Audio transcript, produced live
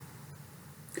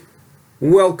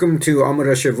Welcome to Amud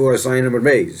HaShavua Zayin Amud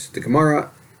Beis. The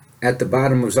Gemara at the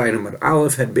bottom of Zayin Amud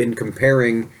Aleph had been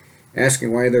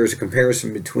asking why there is a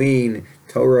comparison between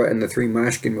Torah and the three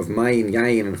mashkim of Mayin,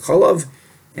 Yayin, and Cholav.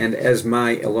 And as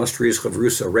my illustrious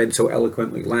Chavrusa read so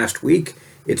eloquently last week,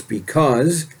 it's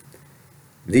because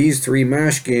these three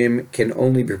mashkim can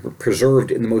only be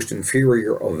preserved in the most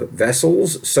inferior of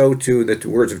vessels, so too that the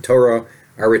words of Torah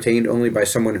are retained only by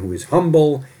someone who is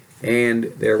humble. And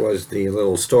there was the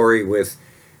little story with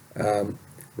Rav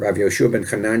Yoshua ben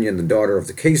Chananya and the daughter of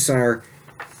the Kesar.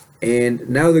 And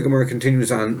now the Gemara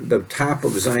continues on the top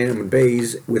of Zayin Amud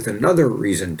Beis with another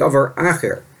reason, Davar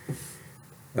Acher.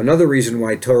 Another reason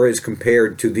why Torah is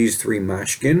compared to these three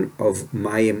mashkin of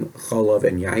Mayim, Cholav,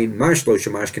 and Yain. Mashlo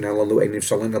shemashkin alalu enif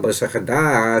salen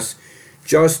achadas.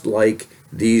 Just like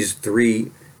these three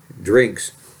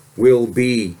drinks will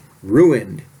be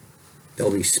ruined, they'll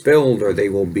be spilled, or they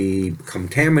will be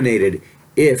contaminated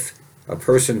if a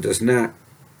person does not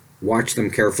watch them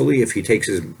carefully, if he takes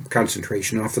his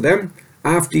concentration off of them.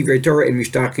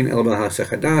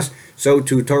 So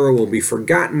too Torah will be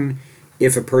forgotten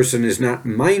if a person is not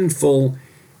mindful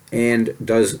and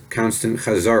does constant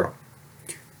chazara.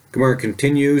 Gemara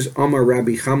continues, Amar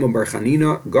Rabbi Chama bar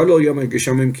Chanina, Gadol Yom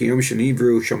HaGeshamim ki Yom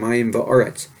Shenivru Shamayim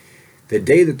va'aretz. The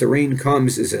day that the rain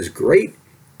comes is as great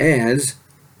as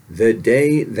the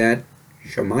day that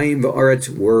Shamayim va'aretz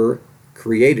were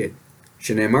created.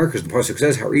 Shenemar, because the pasuk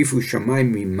says, Harifu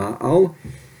Shamayim mima'al,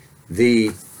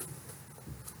 the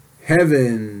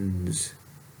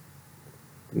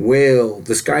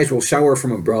skies will shower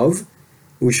from above.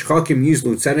 Ushchakim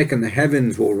yizlu tzedek, and the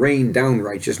heavens will rain down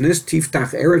righteousness.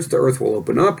 Tiftach eretz, the earth will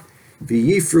open up.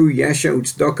 V'yifru yesha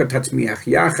utzedakah tatzmiach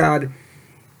yachad,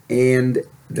 and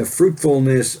the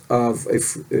fruitfulness of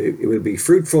it will be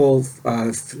fruitful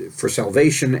for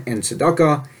salvation and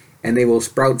tzedakah, and they will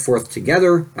sprout forth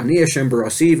together. Ani Hashem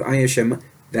barasiv, I Hashem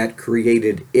that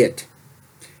created it.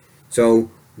 So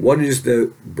what is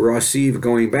the barasiv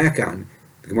going back on?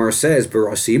 The Gemara says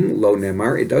barasim lo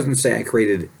nemar. It doesn't say I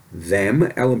created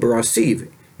them. El barasiv.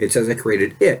 It says I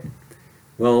created it.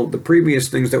 Well, the previous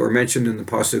things that were mentioned in the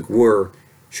pasuk were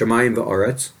Shamayim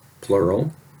va'aretz,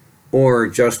 plural, or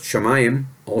just Shamayim,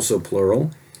 also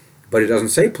plural, but it doesn't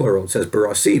say plural. It says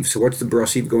barasiv. So what's the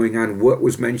barasiv going on? What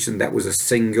was mentioned that was a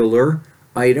singular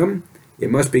item? It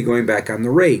must be going back on the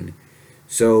rain.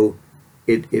 So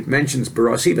it mentions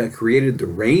barasiv, that created the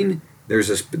rain. There's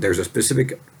a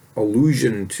specific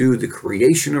allusion to the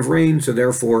creation of rain. So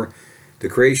therefore, the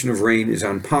creation of rain is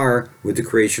on par with the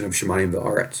creation of Shamayim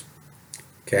va'aretz.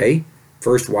 Okay.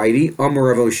 First, Whitey, Amar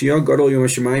Rav Oshia, Gadol Yom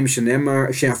HaShamayim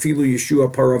shenemar she'afilu Yeshua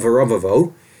parav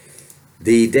haravavo.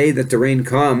 The day that the rain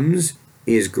comes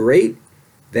is great,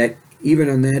 that even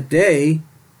on that day,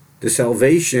 the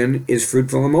salvation is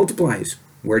fruitful and multiplies.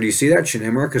 Where do you see that?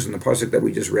 Shenemar, because in the pasuk that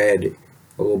we just read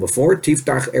a little before,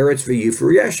 Tiftach eretz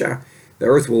v'yifru yesha, the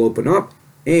earth will open up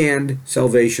and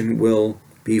salvation will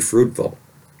be fruitful.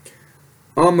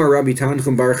 Amar Rabbi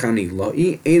Tanchum bar Chani,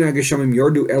 La'i ein hageshamim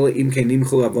yordu ela im kein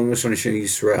nimchu avonos anshei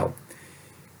Yisrael.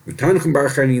 Tanchum bar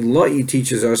Chani La'i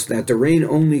teaches us that the rain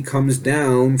only comes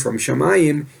down from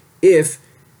Shamayim if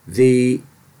the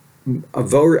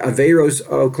Averos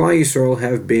of Klal Yisrael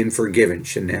have been forgiven.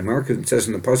 Shenemar, because it says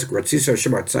in the pasuk, Ratzisa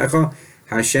Shabbatzecha,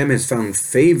 Hashem has found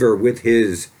favor with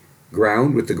his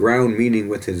ground, with the ground meaning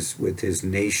with his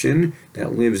nation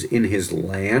that lives in his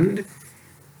land.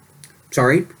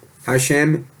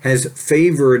 Hashem has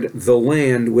favored the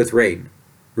land with rain.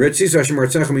 Ratzisa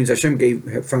Shabbatzecha means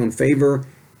Hashem found favor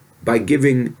by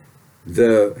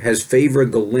has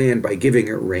favored the land by giving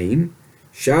it rain.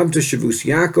 Shavta Shavus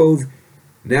Yaakov,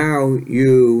 now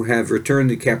you have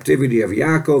returned the captivity of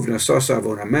Yaakov. Nasasa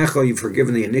avon hamecha, you've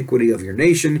forgiven the iniquity of your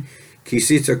nation.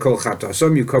 Kisitza kol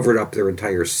chatasam, you covered up their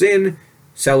entire sin.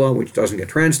 Selah, which doesn't get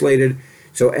translated.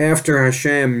 So after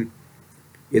Hashem,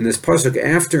 in this pasuk,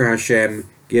 after Hashem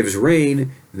gives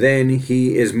rain, then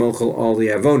he is mochel all the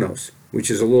avonos, which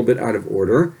is a little bit out of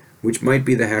order, which might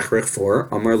be the hachrech for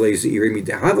Amar le Ze'ir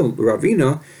midehava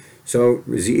Ravina. So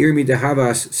Ze'ir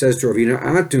midehavas says to Ravina,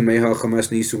 Atun meha chamas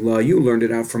nisula. You learned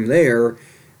it out from there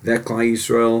that Klal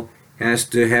Yisrael has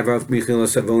to have of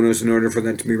michilas avonos in order for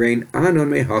them to be rain. Anon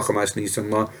meha chamas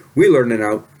nisula. We learn it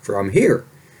out from here.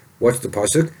 What's the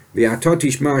pasuk? V'ata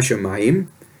tishma shamayim.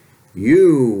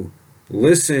 You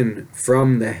listen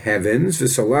from the heavens.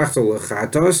 V'salachta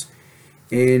lechatos,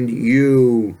 and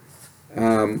you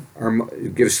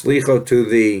give slicha to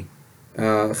the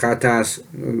chatas,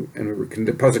 and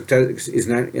the pasuk is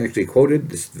not actually quoted.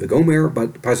 This is the Gomer,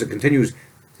 but the pasuk continues,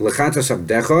 lechatas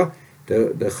avdecha,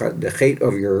 the chait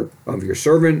of your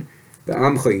servant, the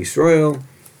amcha Yisrael,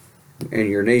 and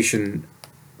your nation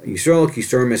Yisrael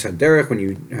kisor mesaderech, when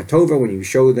you hatova, when you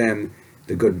show them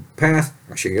the good path,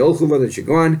 asher yolchuva, that you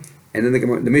go on. And then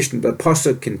the Mishnah, the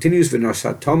pasuk continues,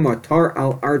 v'nasatam matar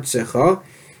al artzecha,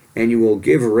 and you will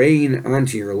give rain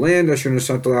onto your land, asher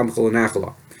nasat lam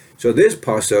cholanachala. So this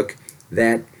pasuk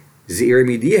that Zeir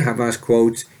Midia Havas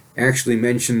quotes actually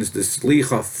mentions the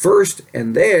slicha first,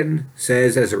 and then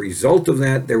says as a result of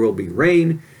that there will be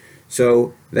rain.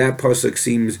 So that pasuk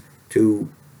seems to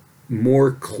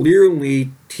more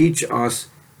clearly teach us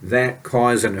that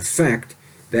cause and effect,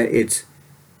 that it's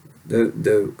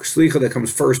the slicha that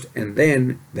comes first, and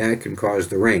then that can cause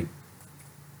the rain.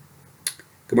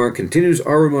 Gemara continues,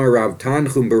 Aramar Rav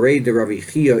Tanchum Berei de Rav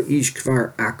Chia Ish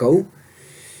Kvar Akko.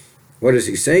 What does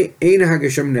he say? Ein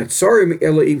hagasham netzarim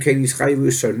ela im ken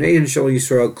yischayu sarnein shel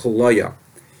Yisrael kolaya.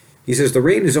 He says the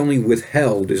rain is only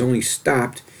withheld, is only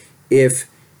stopped, if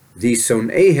the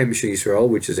sonehem shel Yisrael,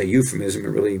 which is a euphemism, it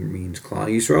really means Klal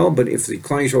Yisrael, but if the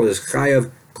Klal Yisrael is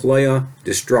chayav kolaya,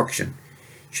 destruction.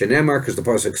 Shenemar, because the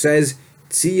pasuk says,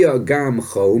 tzia gam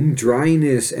chom,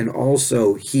 dryness and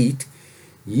also heat,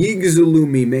 yigzulu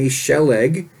mimei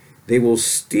sheleg, they will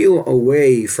steal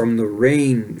away from the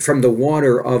rain, from the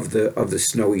water of the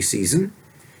snowy season.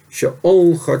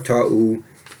 She'ol chata'u,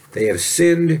 they have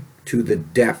sinned to the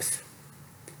depth.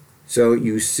 So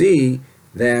you see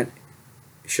that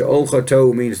she'ol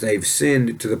chata'u means they've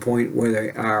sinned to the point where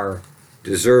they are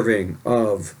deserving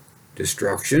of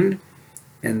destruction,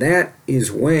 and that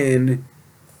is when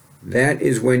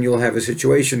you'll have a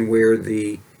situation where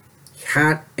the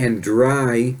hot and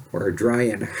dry, or dry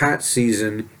and hot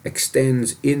season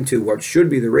extends into what should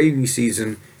be the rainy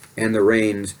season, and the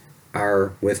rains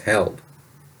are withheld.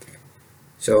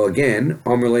 So again,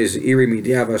 Amrle Zeiri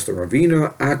Midiavas to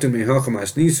Ravina, Atu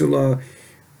Mehachamas Nisula.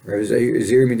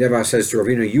 Zeiri Midiavas says to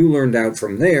Ravina, you learned out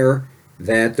from there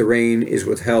that the rain is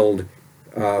withheld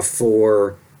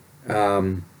for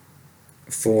Klal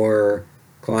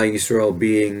Yisrael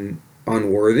being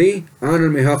unworthy.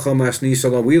 Anan Mehachal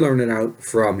Masnisala, we learn it out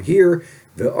from here.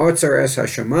 The Otzar Es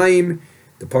Hashamayim,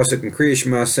 the pasuk in Kriya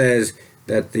Shema says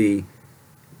that the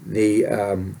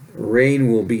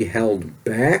rain will be held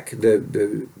back,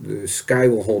 the sky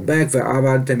will hold back,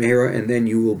 V'avad Temehera, and then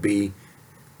you will be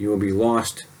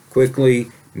lost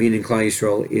quickly, meaning Klal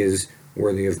Yisrael is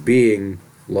worthy of being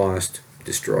lost,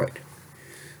 destroyed.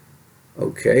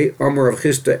 Okay, Amar Rav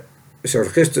Chisda, so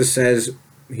Rav Chisda says,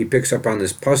 he picks up on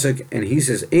this pasuk, and he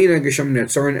says, Ein hagasham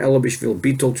netzarin ela bishvil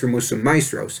bitol trumus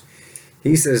u'maisros.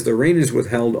 He says the rain is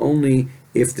withheld only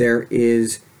if there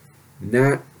is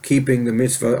not keeping the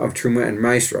mitzvah of truma and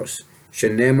maisros.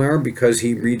 Shenemar, because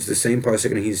he reads the same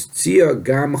pasuk, and he's tzia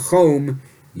gam chom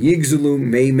yigzulu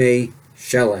meimei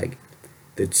sheleg.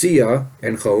 The tzia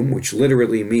and chom, which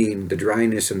literally mean the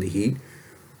dryness and the heat,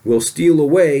 will steal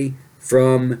away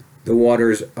from the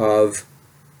waters of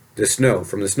the snow,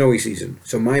 from the snowy season.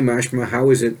 So my mashma, how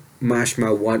is it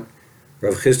mashma what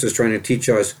Rav Chisda is trying to teach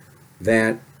us,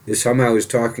 that this somehow is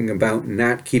talking about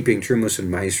not keeping trumas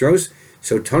and maisros?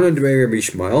 So Tana Dvei Rabbi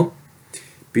Shmuel,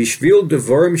 Bishvil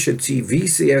devorim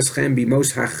shetzivisi eschem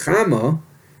bimos hachama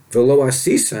velo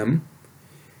asisem,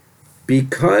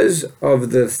 because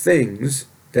of the things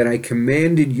that I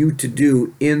commanded you to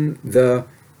do in the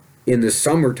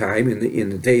summertime, in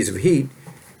the days of heat,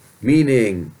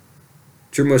 meaning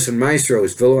Trumos and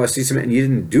Maestros, Velo Asisim, and you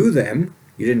didn't do them,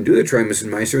 you didn't do the Trumos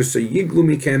and Maestros, so Yiglu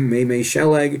Mikem Meimei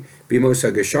Sheleg Bimos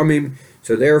HaGashamim,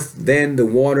 so then the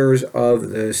waters of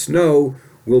the snow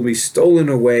will be stolen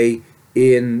away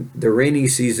in the rainy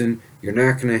season. You're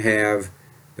not going to have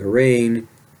the rain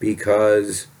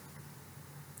because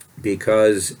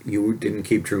you didn't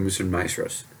keep Trumos and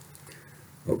Maestros.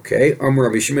 Okay, Amar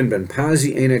Rabbi Shimon ben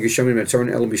Pazi, Ein HaGashamim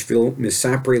Matzorin El Bishvil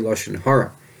Misapri Lashon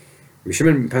Hara. Rabbi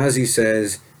Shimon ben Pazi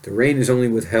says the rain is only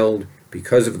withheld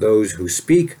because of those who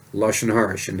speak Lashon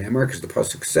Hara. Shenemar, because the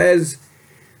pasuk says,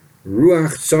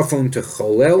 Ruach Tzafon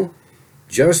Techolel,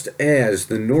 just as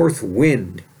the north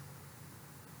wind,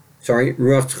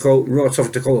 Ruach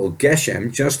Tzafon Techolel,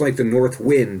 Geshem, just like the north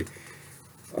wind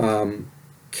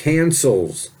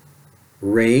cancels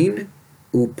rain,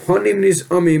 Upanim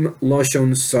Nizamim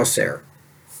Lashon Saser,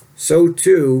 so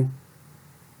too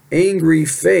angry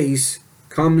face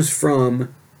comes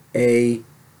from Lashon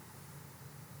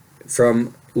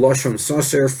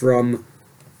Saser, from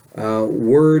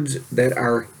words that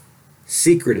are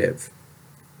secretive.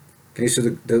 Okay, so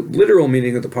the literal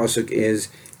meaning of the pasuk is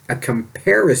a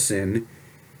comparison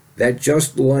that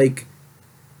just like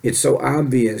it's so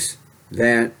obvious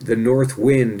that the north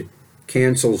wind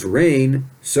cancels rain,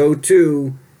 so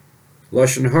too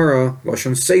Lashon Hara,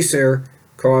 Lashon Saser,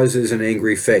 causes an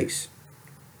angry face.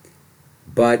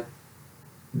 But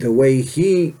the way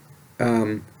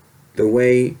the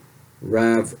way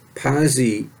Rav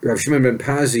Shimon ben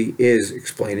Pazi is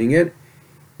explaining it,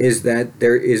 is that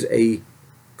there is a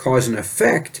cause and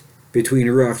effect between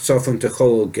Ruach Tzafon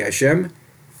Techolol Geshem,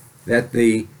 that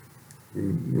the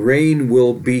rain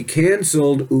will be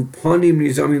canceled upanim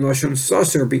nizami lashon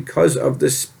saser, because of the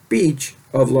speech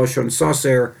of lashon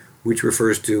saser, which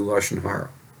refers to lashon hara.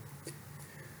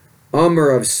 Amar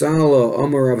of Sala,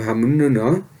 Amar of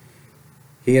Hamnuna,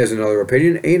 he has another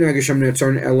opinion. Ein hagasham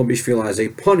netzarn elo bishvil hazeh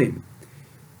panim.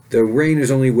 The rain is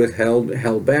only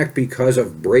held back because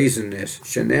of brazenness.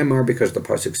 Shenemar, because the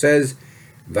pasuk says,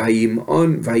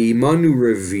 Vayimanu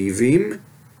revivim.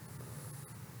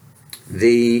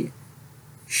 The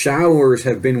showers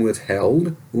have been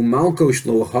withheld. Umalkosh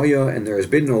lo haya, and there has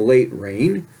been no late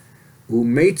rain.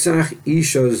 Umetzach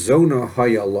isha zona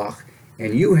hayalach,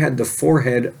 and you had the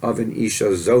forehead of an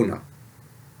isha zona.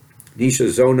 Isha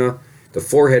zona, the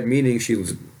forehead meaning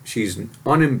she's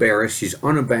unembarrassed, she's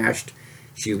unabashed.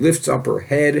 She lifts up her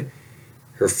head,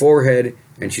 her forehead,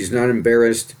 and she's not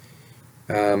embarrassed.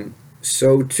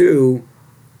 So too,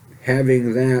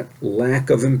 having that lack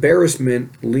of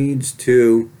embarrassment leads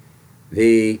to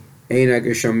the leads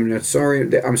to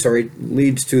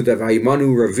the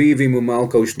Vayimanu Ravivim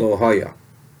Umalkosh Lo Haya.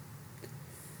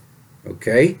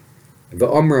 Okay? The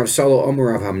Amr of Salo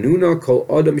Amr of Hamnuna Kol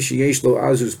Adam Sheyesh Lo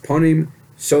Azus Panim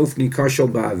Sof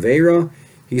Nikashal Ba'avera.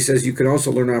 He says you can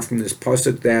also learn out from this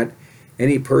pasuk that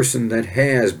any person that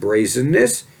has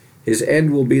brazenness, his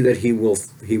end will be that he will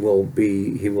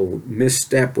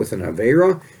misstep with an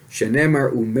avera.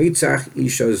 Shenemar umetzach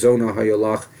isha zona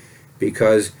hayolach,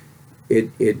 because it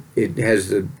has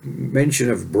the mention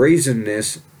of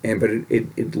brazenness, but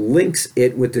it links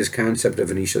it with this concept of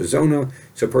an isha zona.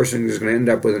 So a person is going to end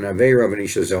up with an avera of an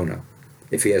isha zona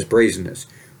if he has brazenness.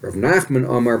 Rav Nachman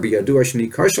Amar biyadu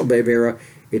ashni kashal be'avera.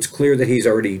 It's clear that he's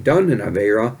already done an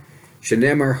avera.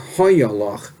 Shenemar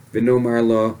hayalach v'nomar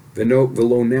la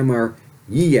v'lo nemar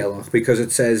yiyelach, because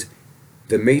it says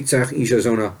the meitzach isha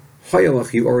zona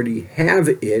hayalach, you already have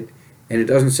it, and it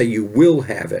doesn't say you will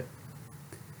have it.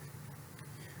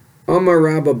 Amar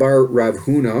Rabba bar Rav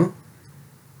Huna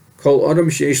kol adam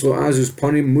sheish lo azus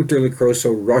panim muter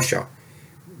likroso rasha.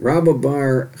 Rabba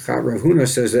bar Rav Huna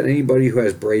says that anybody who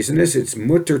has brazenness, it's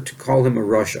mutter to call him a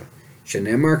rasha.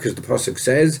 Shenemar, because the pasuk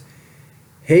says,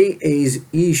 Hey ez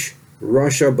ish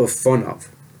rasha b'fanav.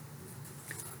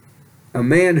 A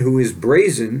man who is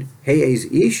brazen, Hey ez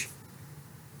ish,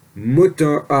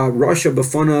 mutter rasha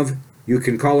b'fanav, you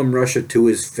can call him rasha to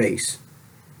his face.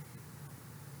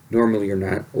 Normally you're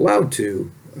not allowed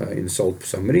to insult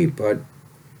somebody, but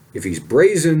if he's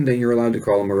brazen, then you're allowed to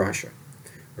call him a rasha.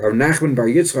 Rav Nachman bar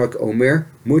Yitzchak Omer,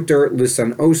 mutter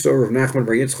lisan oso. Rav Nachman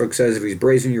bar Yitzchak says if he's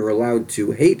brazen, you're allowed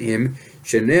to hate him.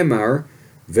 Shenemar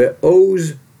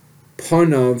ve'oz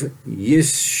panav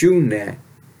yishuneh.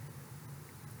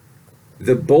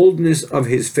 The boldness of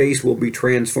his face will be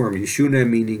transformed. Yishuneh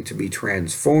meaning to be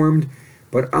transformed.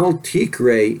 But al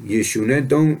tikre yishuneh,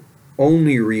 don't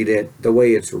only read it the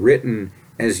way it's written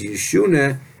as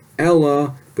yishuneh,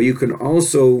 ella, but you can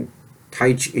also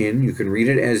taich in, you can read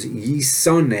it as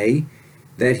yisane,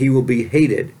 that he will be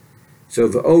hated. So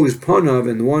ve'oz panav,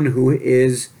 and the one who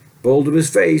is bold of his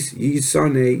face,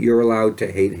 yisane, you're allowed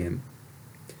to hate him.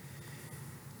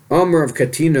 Amr of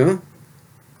Katina,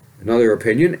 another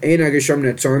opinion, ein hagasham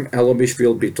netzarim elo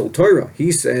bishvil bittul Torah.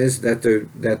 He says that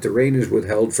the rain is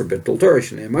withheld for bittul Torah.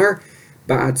 Shneimar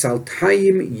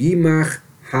ba'atzaltayim yimach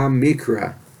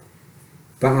hamikra.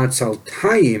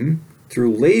 Ba'atzaltayim,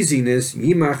 through laziness,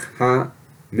 yimach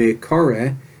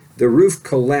ha-mikare, the roof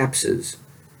collapses.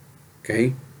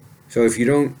 Okay, so if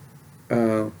you're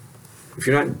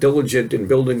not diligent in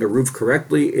building a roof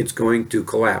correctly, it's going to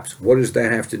collapse. What does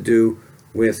that have to do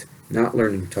with not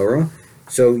learning Torah?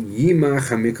 So yimach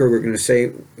ha-mikra, we're going to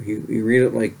say, you read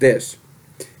it like this: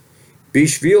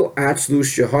 Bishvil atzlus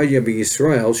shehaya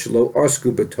b'Yisrael shelo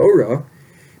asku b'Torah,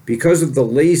 because of the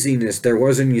laziness there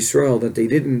was in Yisrael that they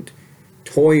didn't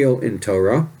toil in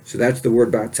Torah. So that's the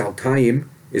word ba'atzaltayim,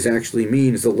 is actually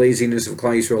means the laziness of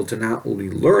Klal Yisrael to not only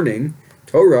learning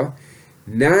Torah.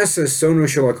 Nasa sono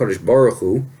shel HaKadosh Baruch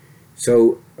Hu.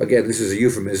 So again, this is a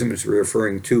euphemism. It's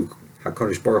referring to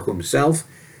HaKadosh Baruch Hu himself.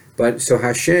 But so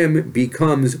Hashem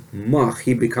becomes mach.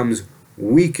 He becomes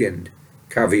weakened.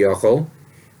 Kaviyachol.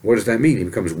 What does that mean? He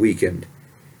becomes weakened.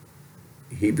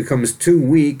 He becomes too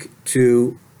weak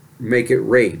to make it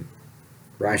rain.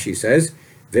 Rashi says,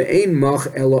 Ve'ein mach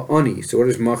ela ani. So what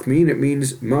does mach mean? It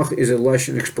means mach is a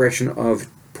Lashon expression of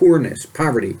poorness,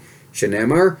 poverty.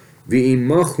 Shenemar, ve'ein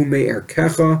mach hu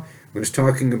me'erkecha. When it's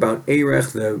talking about erech,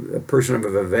 the person of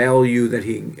a value that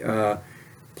he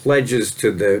pledges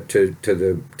to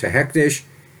Hektish,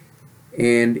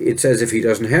 and it says if he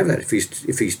doesn't have that,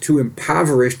 if he's too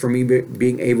impoverished from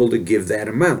being able to give that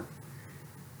amount.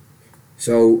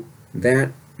 So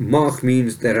that mach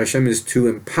means that Hashem is too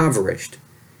impoverished.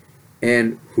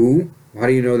 And who? How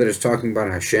do you know that it's talking about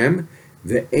Hashem?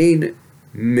 Ve'ein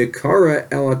mikara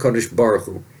el HaKadosh Baruch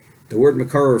Hu. The word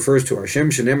mikara refers to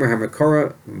Hashem. Shenemar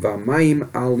ha-mikara v'mayim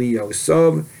al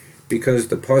Yosef, because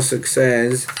the pasuk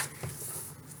says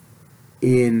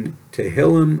in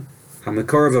Tehillim,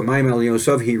 ha-mikara v'mayim al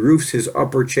Yosef, he roofs his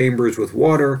upper chambers with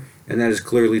water, and that is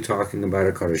clearly talking about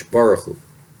HaKadosh Baruch Hu.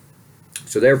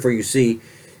 So therefore you see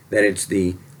that it's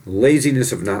the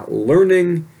laziness of not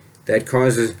learning that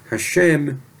causes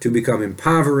Hashem to become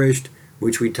impoverished,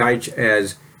 which we teach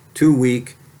as too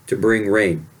weak to bring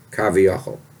rain.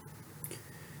 Kaviyachol.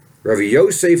 Rav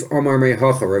Yosef Omar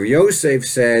Mehacha. Rav Yosef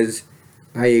says,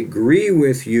 I agree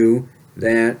with you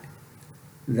that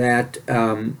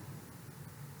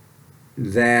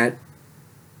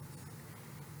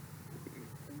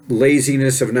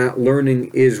laziness of not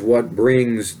learning is what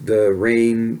brings the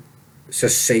rain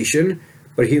cessation,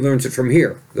 but he learns it from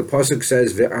here. The pasuk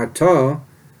says, Ve'ata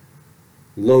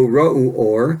lo ra'u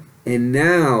or, and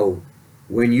now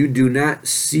when you do not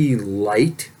see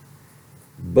light,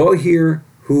 bohir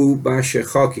hu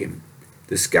bashechakim,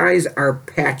 the skies are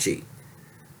patchy.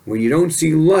 When you don't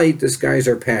see light, the skies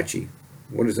are patchy.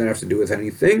 What does that have to do with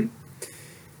anything?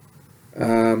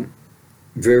 Veruach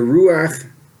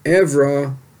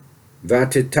evra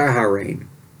vatitaharein,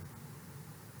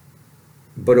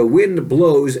 but a wind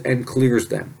blows and clears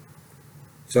them.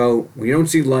 So when you don't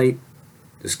see light,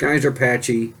 the skies are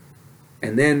patchy,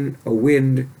 and then a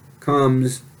wind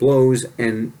comes, blows,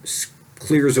 and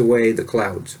clears away the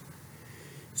clouds.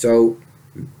 So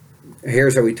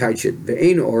here's how we teach it.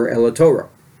 Ve'ein or el Torah.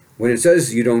 When it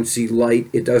says you don't see light,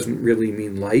 it doesn't really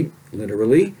mean light,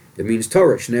 literally. It means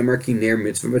Torah. Shneimar ki ner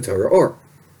mitzvah v'Torah or.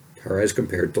 Torah is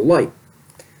compared to light.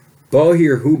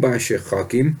 Bohir hu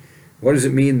bashechakim. What does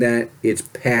it mean that it's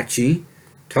patchy?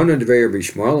 Tana Dveir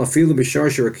Bishmal, Afilu Bishar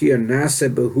Sharakia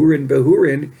Nase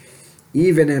Behurin,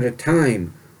 even at a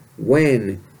time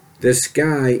when the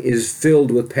sky is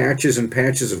filled with patches and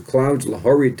patches of clouds,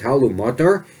 Lahori Talu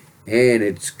Matar, and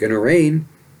it's going to rain,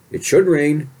 it should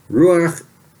rain, Ruach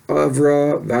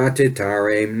Avra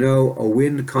Vatitarem. No, a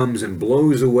wind comes and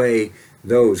blows away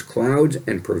those clouds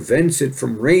and prevents it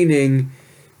from raining,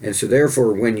 and so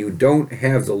therefore when you don't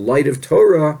have the light of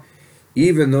Torah,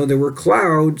 even though there were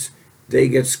clouds, they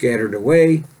get scattered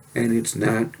away, and it's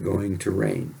not going to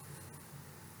rain.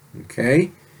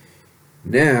 Okay?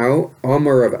 Now,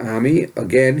 Omar of Ami,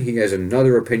 again, he has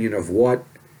another opinion of what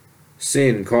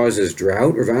sin causes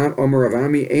drought. Omar of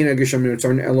Ami,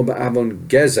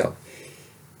 gezel.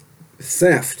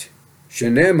 Theft.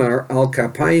 Shenemar al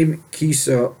kapayim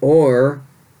kisa or,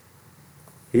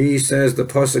 he says, the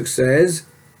pasuk says,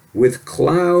 with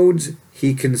clouds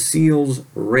he conceals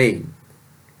rain.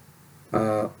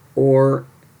 Or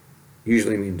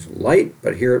usually means light,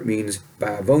 but here it means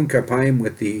ba'avon kapayim,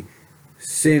 with the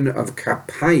sin of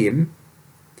kapayim,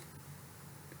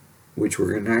 which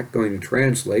we're not going to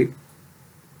translate,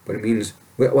 but it means,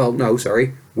 well, no,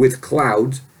 sorry, with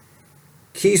clouds.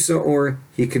 Kisa or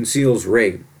he conceals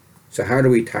rain. So how do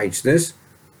we teach this?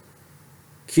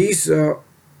 Kisa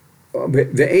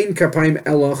ve'ein kapayim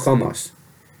ela chamas.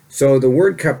 So the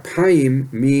word kapayim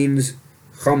means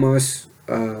chamas,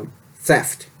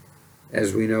 theft,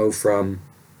 as we know from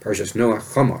Parshas Noah,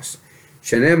 Chamas.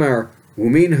 Shenemar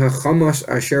umin hachamas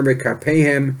asher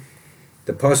bekapehem.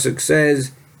 The pasuk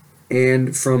says,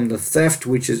 and from the theft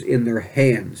which is in their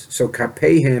hands. So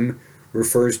kapehem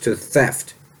refers to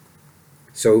theft.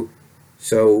 So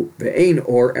ve'ein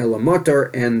or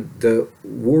elamatar, and the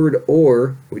word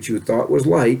or, which you thought was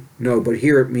light, no, but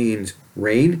here it means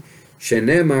rain.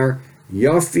 Shenemar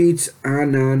yafitz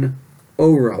anan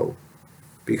oro.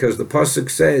 Because the pasuk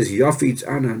says, Yafitz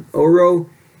anan oro,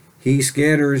 he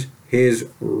scatters his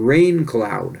rain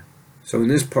cloud. So in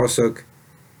this pasuk,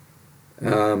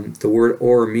 the word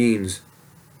or means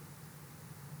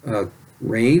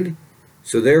rain.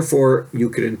 So therefore, you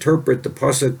could interpret the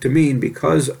pasuk to mean,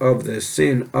 because of the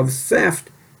sin of theft,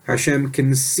 Hashem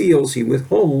conceals, he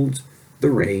withholds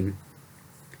the rain.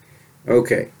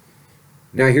 Okay,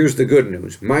 now here's the good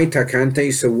news. My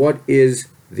takante, so what is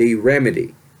the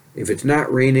remedy? If it's not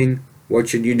raining, what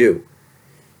should you do?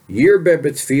 Yirbe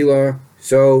b'tefillah,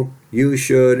 so you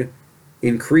should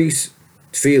increase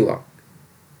tefillah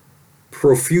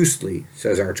profusely,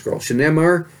 says ArtScroll.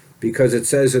 Shenemar, because it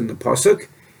says in the pasuk,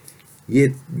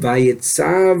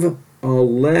 Vayitzav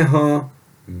aleha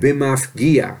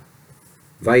b'mafgia.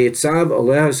 Vayitzav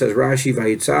Aleha, says Rashi,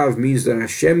 Vayitzav means that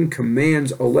Hashem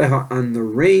commands Aleha on the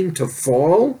rain to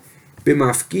fall,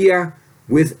 b'mafkia,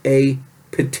 with a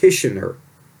petitioner.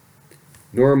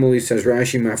 Normally, says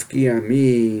Rashi, mafkia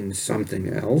means something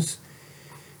else.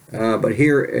 But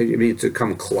here, it means to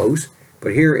come close.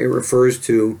 But here it refers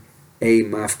to a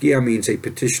mafkia, means a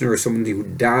petitioner or someone who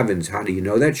davens. How do you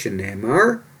know that?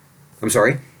 Shenemar. I'm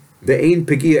sorry. Ve'ein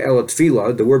pegia el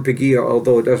tefillah. The word pegia,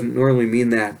 although it doesn't normally mean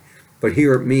that, but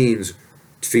here it means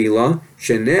tefillah.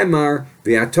 Shenemar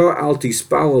ve'ato al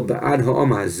tispalel ba'ad ha'om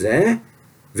hazeh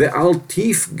ve'al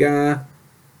tifga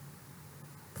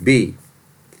bi.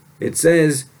 It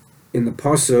says in the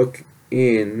pasuk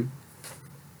in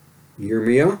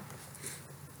Yirmiyah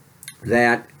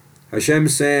that Hashem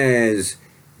says,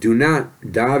 do not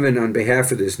daven on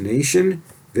behalf of this nation,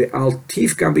 ve'al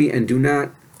tifga bi, and do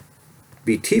not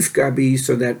be tifga bi,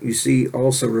 so that you see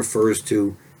also refers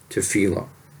to tefillah.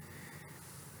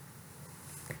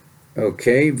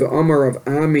 Okay, ve'amar of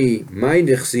Ami, mai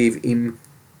dichsiv im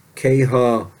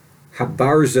keha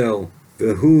habarzel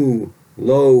vehu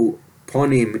lo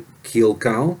ponim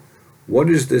kilkal. What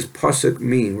does this pasuk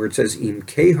mean where it says im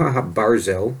keha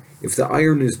habarzel, if the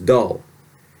iron is dull,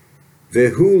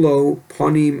 vehu lo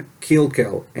ponim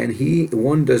kilkal, and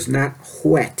one does not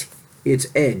whet its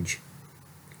edge.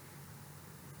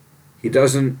 He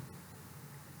doesn't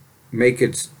make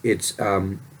its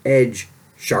edge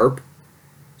sharp.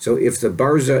 So if the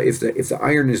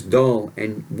iron is dull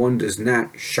and one does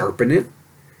not sharpen it,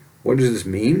 what does this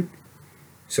mean?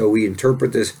 So we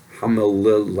interpret this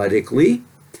homiletically.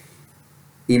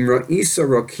 Imra isa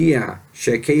rakia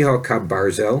shekeha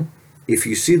kabarzel. If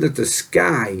you see that the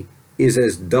sky is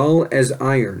as dull as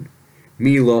iron,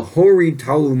 milahori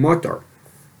talu matar,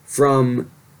 from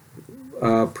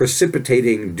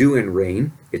precipitating dew and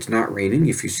rain, it's not raining.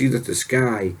 If you see that the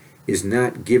sky is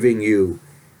not giving you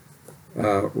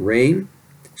rain,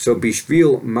 so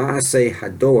bishvil maaseh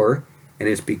hador, and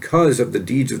it's because of the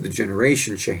deeds of the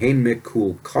generation, shehen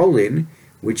mikul kolin,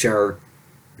 which are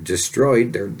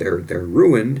destroyed, they're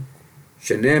ruined.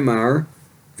 Shenemar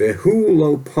vehu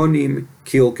lo ponim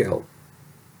kilkel.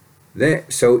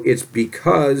 So it's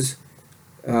because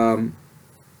the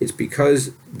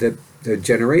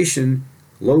generation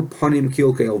lo ponim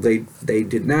kilkel, they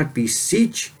did not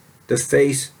beseech the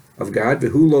face of God.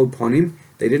 Vehu lo ponim,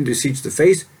 they didn't beseech the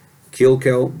face.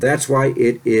 Kilkel, that's why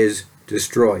it is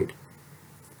destroyed.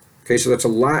 Okay, so that's a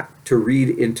lot to read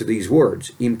into these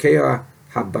words. Im kea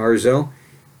habarzel,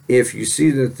 if you see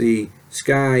that the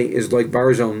sky is like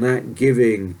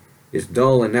barzel, is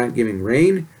dull and not giving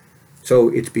rain, so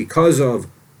it's because of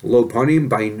lo panim,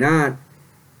 by not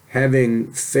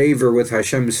having favor with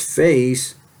Hashem's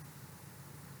face,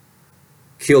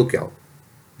 kilkel.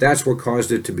 That's what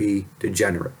caused it to be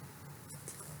degenerate.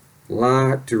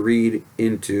 Lot to read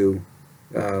into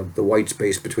the white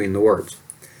space between the words.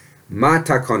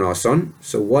 Mata konoson,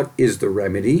 so what is the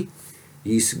remedy?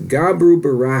 Yisgabru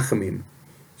barachamim,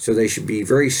 so they should be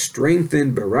very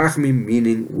strengthened, barachamim,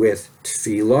 meaning with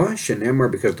tefillah,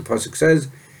 shenemar, because the pasuk says,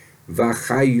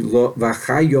 vachayolim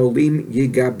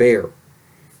yigaber,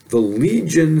 the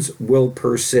legions will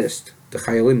persist. The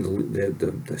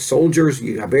chayolim, the soldiers,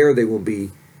 yigaber,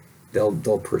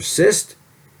 they'll persist.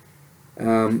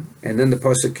 And then the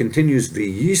pasuk continues,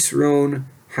 v'yisron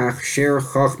hachsher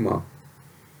chachma,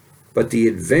 but the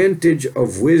advantage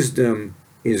of wisdom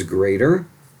is greater.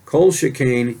 Kol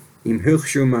shekain im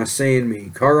hilchshu masein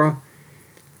meikara.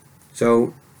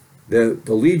 So the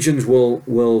legions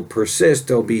will persist.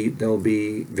 They'll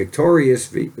be victorious.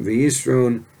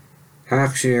 V'yisron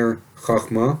hachsher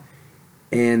chachma,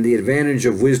 and the advantage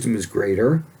of wisdom is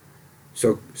greater.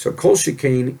 So kol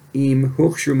shekain im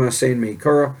hilchshu masein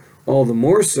meikara. All the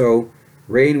more so,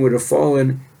 rain would have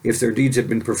fallen if their deeds had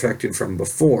been perfected from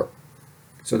before.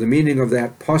 So the meaning of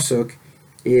that pasuk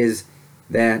is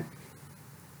that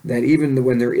even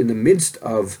when they're in the midst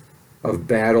of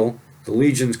battle, the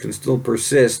legions can still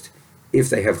persist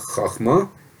if they have chachma,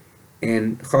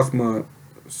 and chachma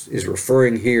is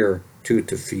referring here to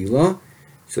tefillah.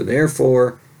 So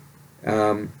therefore,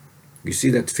 you see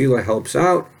that tefillah helps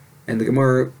out, and the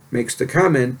Gemara makes the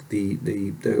comment, the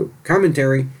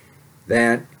commentary,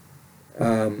 that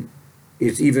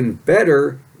it's even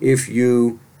better if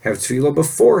you have tefillah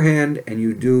beforehand and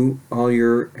you do all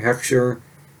your hechsher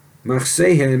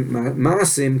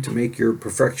maasim to make your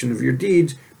perfection of your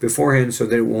deeds beforehand, so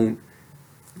that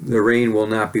the rain will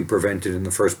not be prevented in the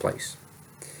first place.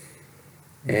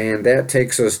 And that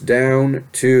takes us down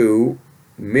to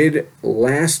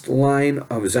last line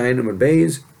of Zayin Amud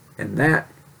Beis, and that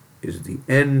is the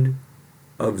end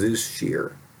of this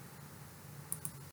shiur.